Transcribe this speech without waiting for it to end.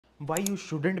why you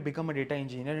shouldn't become a data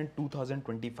engineer in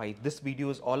 2025. This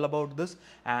video is all about this,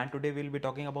 and today we'll be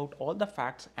talking about all the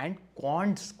facts and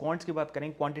quants की बात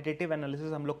करेंगे, quantitative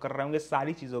analysis हम लोग कर रहे होंगे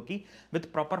सारी चीज़ों की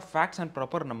with proper facts and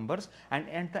proper numbers, and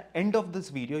at the end of this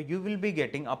video you will be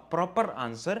getting a proper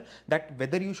answer that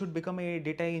whether you should become a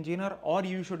data engineer or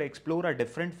you should explore a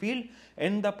different field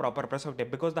in the proper perspective,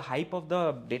 because the hype of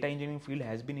the data engineering field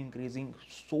has been increasing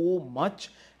so much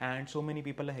and so many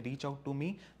people reach out to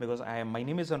me because my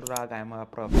name is Anurag. I am a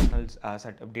professional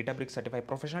Databricks certified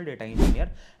professional data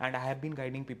engineer, and I have been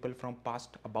guiding people from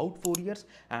past about 4 years,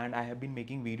 and I have been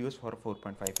making videos for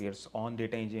 4.5 years on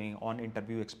data engineering, on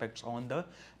interview aspects, on the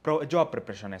job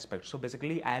preparation aspects. So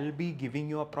basically I'll be giving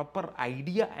you a proper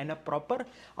idea and a proper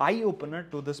eye opener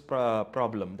to this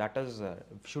problem, that is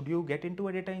should you get into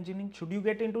a data engineering, should you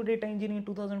get into data engineering in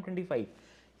 2025?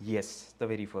 Yes, the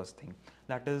very first thing,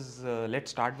 that is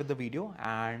let's start with the video,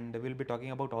 and we'll be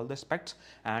talking about all the aspects.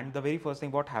 And the very first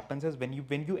thing what happens is when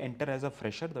you enter as a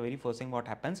fresher, the very first thing what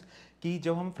happens कि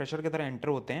जब हम fresher की तरह enter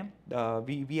होते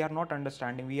हैं, we are not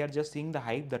understanding, we are just seeing the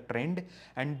hype, the trend,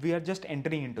 and we are just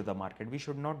entering into the market. We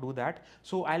should not do that.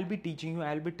 So I'll be teaching you,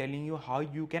 I'll be telling you how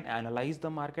you can analyze the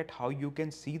market, how you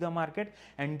can see the market,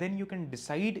 and then you can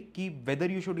decide कि whether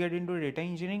you should get into data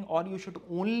engineering or you should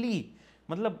only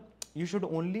मतलब you should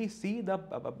only see the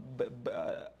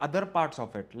other parts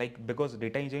of it, like because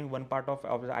data engineering one part of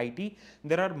IT,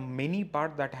 there are many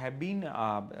parts that have been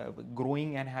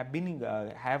growing and have been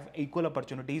have equal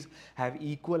opportunities, have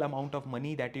equal amount of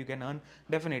money that you can earn,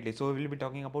 definitely. So we will be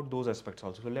talking about those aspects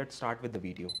also. So let's start with the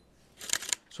video.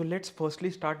 So let's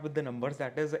firstly start with the numbers.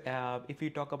 That is, if we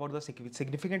talk about the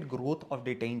significant growth of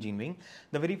data engineering,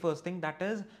 the very first thing, that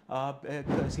is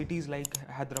cities like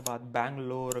Hyderabad,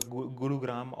 Bangalore,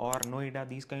 Gurugram or Noida,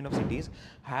 these kind of cities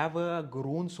have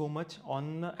grown so much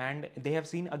on, and they have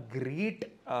seen a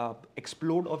great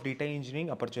explode of data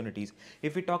engineering opportunities.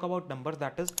 If we talk about numbers,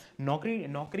 that is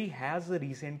Naukri has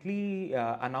recently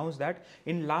announced that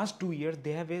in last 2 years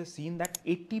they have seen that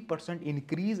 80%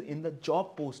 increase in the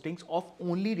job postings of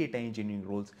only data engineering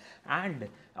roles. And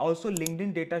also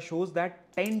LinkedIn data shows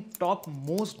that 10 top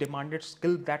most demanded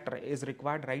skill that is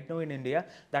required right now in India,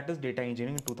 that is data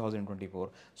engineering in 2024.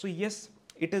 So yes,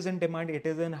 it is in demand, it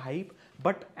is in hype.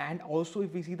 But and also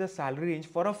if we see the salary range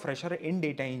for a fresher in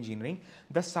data engineering,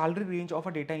 the salary range of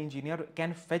a data engineer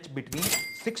can fetch between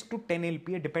 6 to 10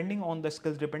 LPA depending on the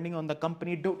skills, depending on the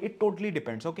company. It totally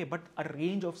depends, okay, but a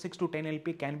range of 6 to 10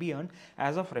 LPA can be earned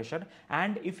as a fresher.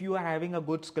 And if you are having a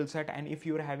good skill set and if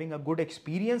you are having a good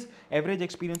experience, average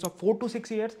experience of 4 to 6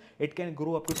 years, it can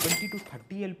grow up to 20 to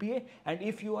 30 LPA. And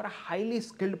if you are a highly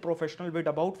skilled professional with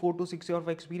about 4 to 6 years of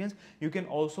experience, you can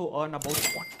also earn about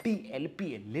 40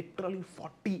 LPA, literally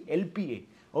 40 LPA.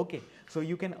 Okay, so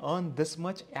you can earn this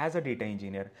much as a data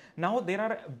engineer. Now there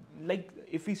are, like,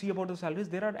 if we see about the salaries,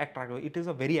 there are attractive, it is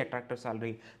a very attractive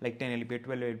salary, like 10 LPA,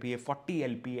 12 LPA, 40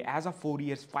 LPA as a 4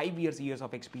 years, 5 years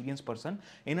of experience person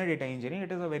in a data engineering.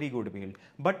 It is a very good field,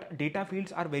 but data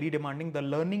fields are very demanding. The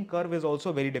learning curve is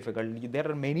also very difficult.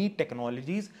 There are many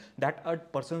technologies that a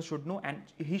person should know, and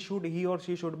he or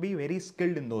she should be very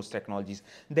skilled in those technologies.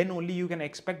 Then only you can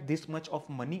expect this much of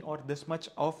money or this much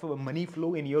of money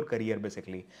flow in your career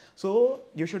basically. So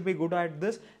you should be good at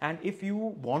this. And if you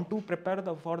want to prepare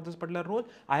for this particular role,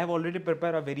 I have already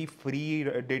prepared a very free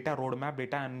data roadmap,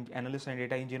 data analyst and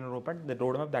data engineer roadmap, the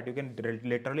roadmap that you can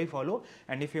literally follow.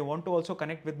 And if you want to also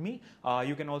connect with me,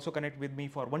 you can also connect with me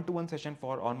for one-to-one session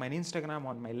for on my Instagram,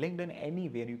 on my LinkedIn,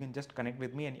 anywhere. You can just connect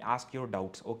with me and ask your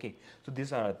doubts. Okay, so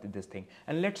these are this thing.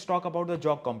 And let's talk about the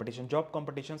job competition. Job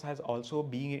competitions has also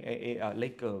been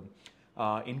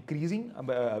increasing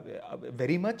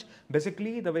very much.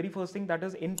 Basically, the very first thing, that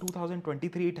is in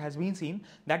 2023, it has been seen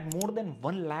that more than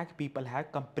 1 lakh people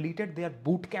have completed their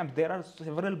boot camps. There are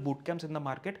several boot camps in the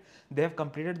market. They have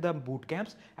completed the boot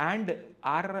camps and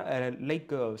are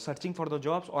searching for the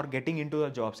jobs or getting into the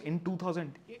jobs. In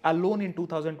 2000 alone, in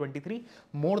 2023,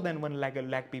 more than 1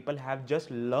 lakh people have just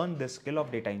learned the skill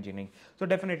of data engineering. So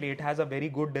definitely it has a very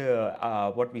good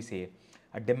what we say,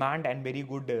 a demand and very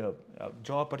good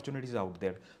job opportunities out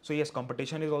there. So yes,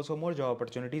 competition is also more, job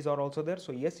opportunities are also there.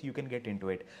 So yes, you can get into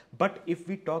it. But if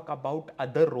we talk about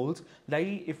other roles,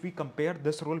 like if we compare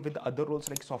this role with other roles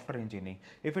like software engineering,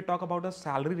 if we talk about the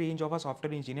salary range of a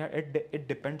software engineer, it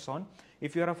depends on,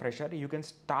 if you are a fresher, you can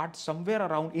start somewhere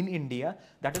around in India,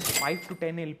 that is 5 to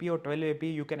 10 LP or 12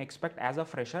 LP you can expect as a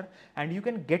fresher. And you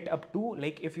can get up to,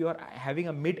 like if you are having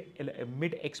a mid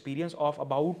experience of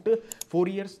about 4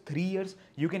 years, 3 years,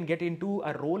 you can get into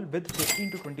a role with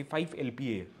 15 to 25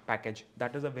 LPA package.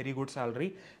 That is a very good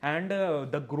salary. And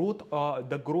the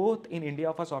growth in India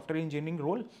of a software engineering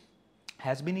role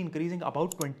has been increasing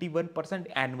about 21%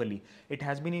 annually. It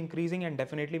has been increasing, and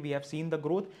definitely we have seen the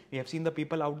growth. We have seen the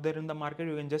people out there in the market.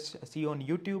 You can just see on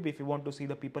YouTube, if you want to see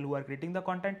the people who are creating the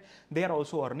content, they are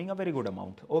also earning a very good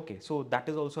amount. Okay, so that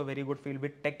is also a very good field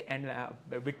with tech and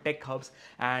with tech hubs,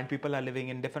 and people are living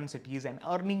in different cities and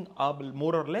earning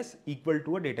more or less equal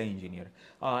to a data engineer.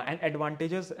 And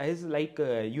advantages is like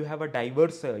you have a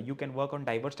diverse, you can work on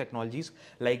diverse technologies,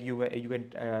 like you can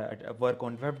work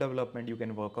on web development, you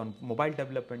can work on mobile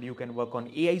development, you can work on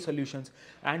AI solutions,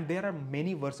 and there are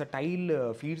many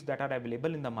versatile fields that are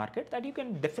available in the market that you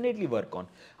can definitely work on.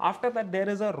 After that, there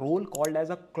is a role called as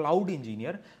a cloud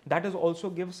engineer. That is also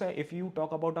gives if you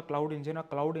talk about a cloud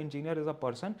engineer is a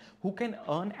person who can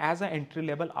earn as an entry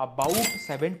level about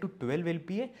 7 to 12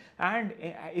 LPA, and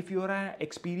if you are an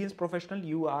experienced professional,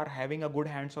 you are having a good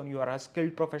hands on, you are a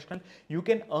skilled professional, you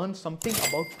can earn something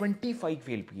about 25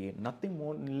 LPA, nothing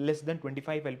more less than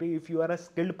 25 LPA if you are a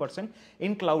skilled person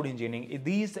in cloud engineering.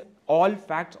 These all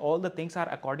facts, all the things are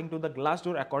according to the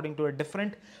Glassdoor, according to a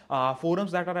different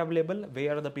forums that are available,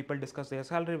 where the people discuss their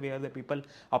salary, where the people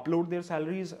upload their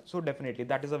salaries. So definitely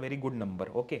that is a very good number.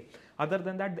 Okay, other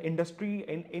than that, the industry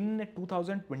in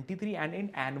 2023 and in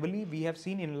annually, we have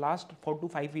seen in last 4 to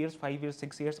 5 years, 5 years,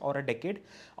 6 years, or a decade,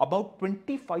 about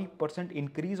 25%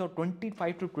 increase or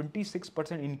 25 to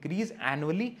 26% increase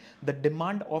annually. The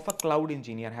demand of a cloud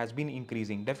engineer has been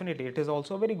increasing. Definitely it is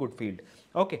also a very good field.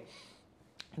 Okay,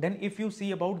 then if you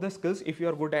see about the skills, if you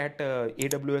are good at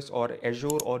AWS or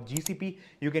Azure or GCP,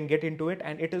 you can get into it,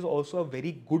 and it is also a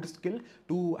very good skill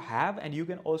to have, and you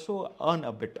can also earn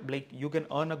a bit, like you can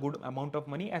earn a good amount of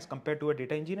money as compared to a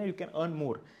data engineer. You can earn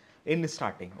more in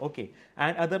starting. Okay,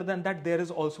 and other than that, there is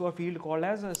also a field called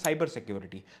as cyber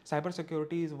security. Cyber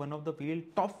security is one of the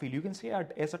top field, you can say,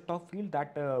 as a top field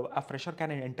that a fresher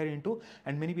can enter into,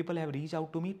 and many people have reached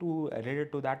out to me to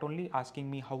related to that only,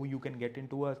 asking me how you can get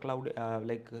into a cloud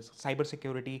cyber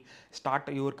security, start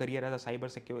your career as a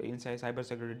inside cyber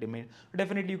security domain.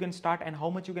 Definitely you can start, and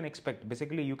how much you can expect.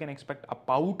 Basically you can expect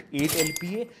about 8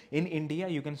 LPA in India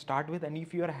you can start with, and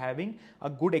if you are having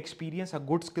a good experience, a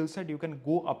good skill set, you can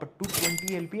go up to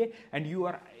 20 LPA, and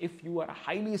if you are a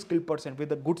highly skilled person with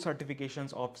the good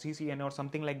certifications of CCN or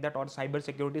something like that, or cyber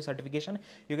security certification,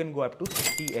 you can go up to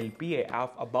 30 LPA of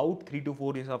about 3 to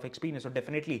 4 years of experience. So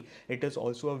definitely it is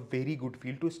also a very good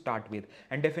field to start with,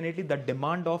 and definitely the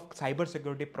demand of cyber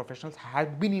security professionals has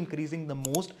been increasing the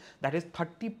most. That is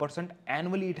 30%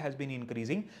 annually it has been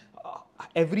increasing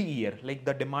every year. Like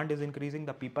the demand is increasing,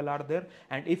 the people are there,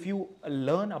 and if you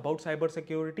learn about cyber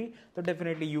security, so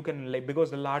definitely you can, like,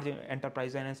 because the large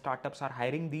enterprises and startups are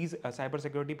hiring these cyber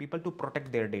security people to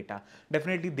protect their data,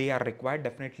 definitely they are required.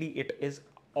 Definitely it is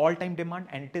all-time demand,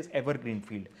 and it is evergreen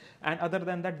field. And other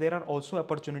than that, there are also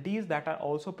opportunities that are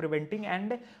also preventing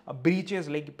and breaches,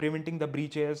 like preventing the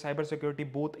breaches. Cyber security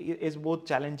both is both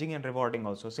challenging and rewarding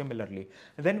also similarly.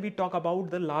 Then we talk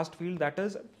about the last field, that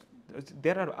is,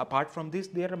 there are, apart from this,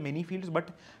 there are many fields, but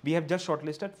we have just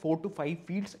shortlisted 4 to 5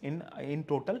 fields in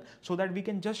total, so that we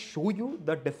can just show you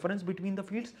the difference between the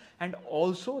fields, and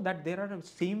also that there are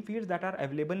same fields that are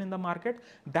available in the market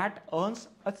that earns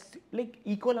a like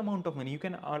equal amount of money. You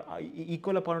can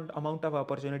equal amount of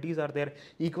opportunities are there,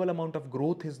 equal amount of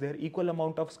growth is there, equal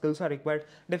amount of skills are required.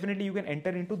 Definitely you can enter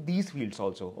into these fields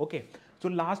also. Okay, so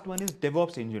last one is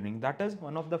DevOps engineering. That is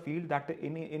one of the field that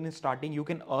in starting you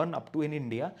can earn up to in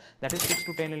India, that is 6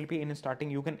 to 10 LP in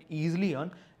starting you can easily earn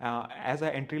as an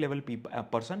entry level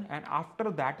person, and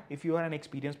after that, if you are an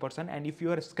experienced person and if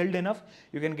you are skilled enough,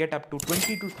 you can get up to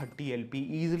 20 to 30 LP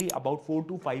easily. About 4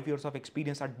 to 5 years of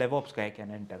experience a DevOps guy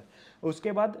can enter. Uske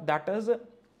baad, that is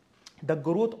the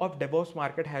growth of DevOps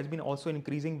market has been also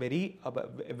increasing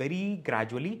very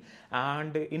gradually,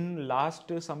 and in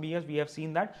last some years we have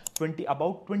seen that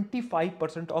about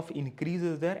 25% of increase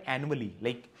is there annually.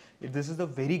 Like this is a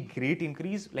very great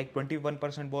increase. Like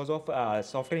 21% was of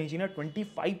software engineer,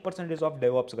 25% is of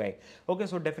DevOps guy. Okay,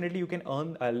 so definitely you can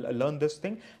learn this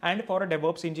thing. And for a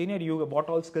DevOps engineer, what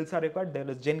all skills are required? There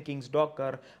is Jenkins,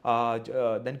 Docker,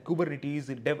 then Kubernetes,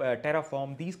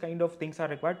 Terraform. These kind of things are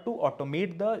required to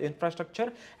automate the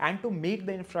infrastructure and to make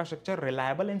the infrastructure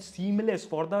reliable and seamless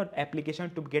for the application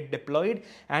to get deployed,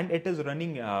 and it is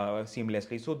running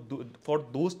seamlessly. So for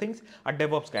those things, a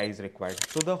DevOps guy is required.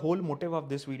 So the whole motive of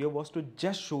this video was to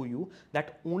just show you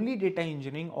that only data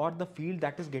engineering or the field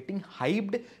that is getting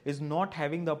hyped is not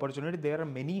having the opportunity. There are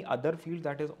many other fields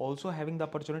that is also having the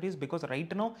opportunities, because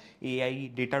right now AI,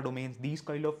 data domains, these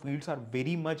kind of fields are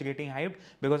very much getting hyped.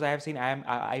 Because I have seen,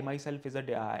 I myself is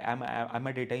I'm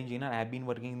a data engineer. I have been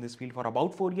working in this field for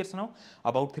about 4 years now,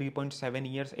 about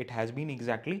 3.7 years it has been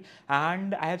exactly.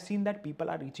 And I have seen that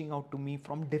people are reaching out to me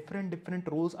from different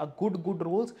roles, good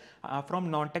roles, from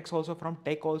non-tech also, from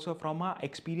tech also, from a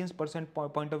experienced person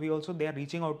point of view also. They are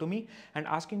reaching out to me and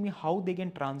asking me how they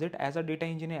can transit as a data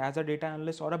engineer, as a data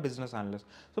analyst, or a business analyst.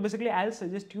 So basically I'll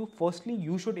suggest you, firstly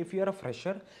you should, if you are a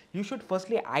fresher, you should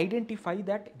firstly identify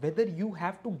that whether you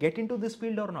have to get into this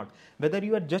field or not, whether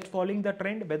you are just following the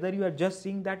trend, whether you are just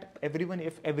seeing that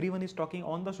if everyone is talking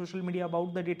on the social media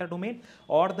about the data domain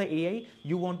or the AI,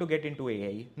 you want to get into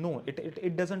AI. No,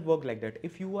 it doesn't work like that.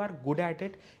 If you are good at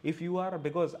it, if you are,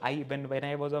 because when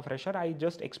I was a fresher, I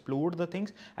just explored the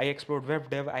things. I explored web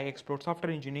dev, I explored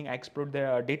software engineering, I explored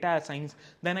the data science,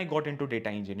 then I got into data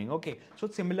engineering. Okay, so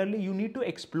similarly you need to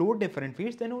explore different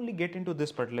fields, then only get into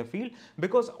this particular field,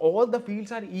 because all the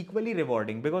fields are equally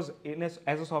rewarding. Because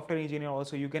as a software engineer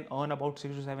also, you can earn about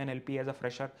 6 to 7 LPA as a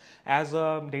fresher. As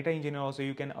a data engineer also,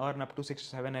 you can earn up to 6 to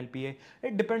 7 LPA.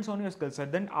 It depends on your skill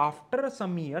set. Then after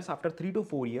some years, after 3 to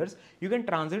 4 years, you can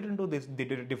transit into this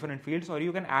different fields, or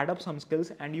you can add up some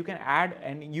skills and you can add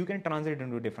and you can transit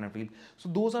into different fields. So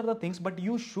those are the things, but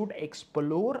you should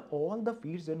explore all the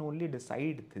fields and only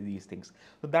decide these things.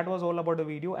 So that was all about the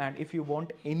video, and if you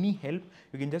want any help,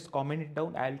 you can just comment it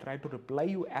down. I'll try to reply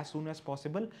you as soon as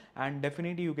possible, and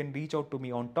definitely you can reach out to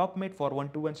me on TopMate for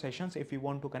 1-to-1 sessions if you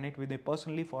want to connect with me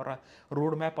personally for a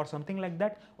roadmap or something like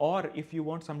that. Or if you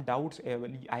want some doubts,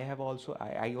 I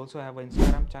also have an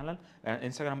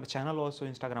Instagram channel, also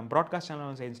Instagram broadcast channel,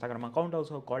 also Instagram account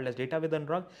also, called as Data with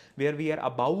Anurag, where we are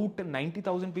about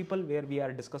 90,000 people, where we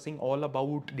are discussing all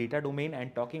about data domain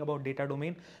and talking about data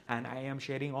domain. And I am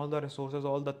sharing all the resources,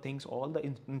 all the things, all the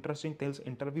interesting tales,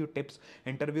 interview tips,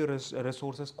 interview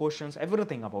resources, questions,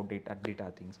 everything about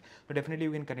data things. So definitely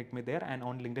you can connect me there, and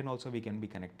on LinkedIn also we can be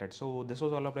connected. So this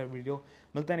was all of our video.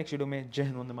 मिलता है next video में. जय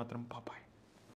Hind, Vande Mataram, bye bye.